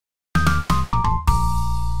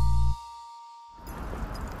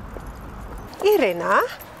Irena,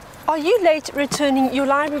 are you late returning your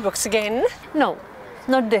library books again? No,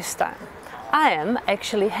 not this time. I am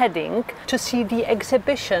actually heading to see the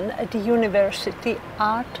exhibition at the University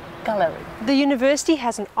Art Gallery. The university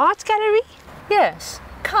has an art gallery? Yes,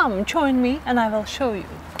 come join me and I will show you.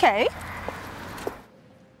 Okay.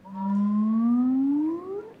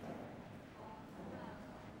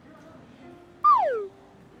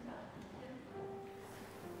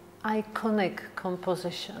 Iconic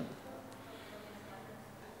composition.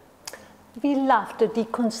 We love the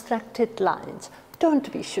deconstructed lines. Don't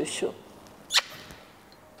be shoo-shoo.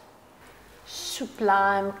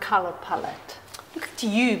 Sublime color palette. Look at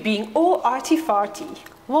you being all arty-farty.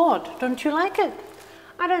 What? Don't you like it?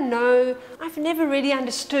 I don't know. I've never really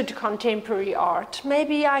understood contemporary art.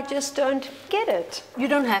 Maybe I just don't get it. You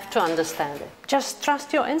don't have to understand it. Just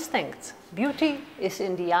trust your instincts. Beauty is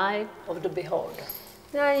in the eye of the beholder.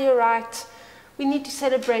 No, you're right. We need to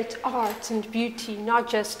celebrate art and beauty, not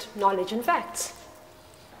just knowledge and facts.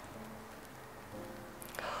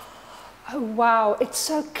 Oh wow, it's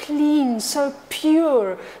so clean, so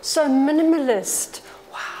pure, so minimalist.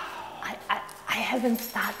 Wow. I haven't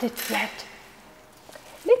started yet.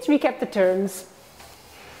 Let's recap the terms.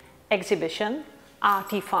 Exhibition,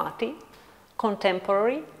 arty-farty,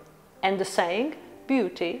 contemporary, and the saying,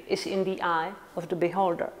 beauty is in the eye of the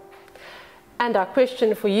beholder. And our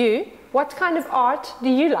question for you, what kind of art do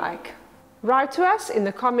you like? Write to us in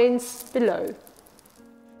the comments below.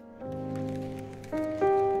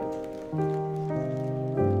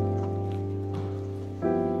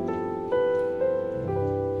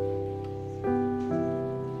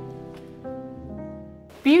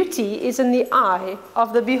 Beauty is in the eye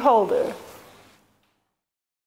of the beholder.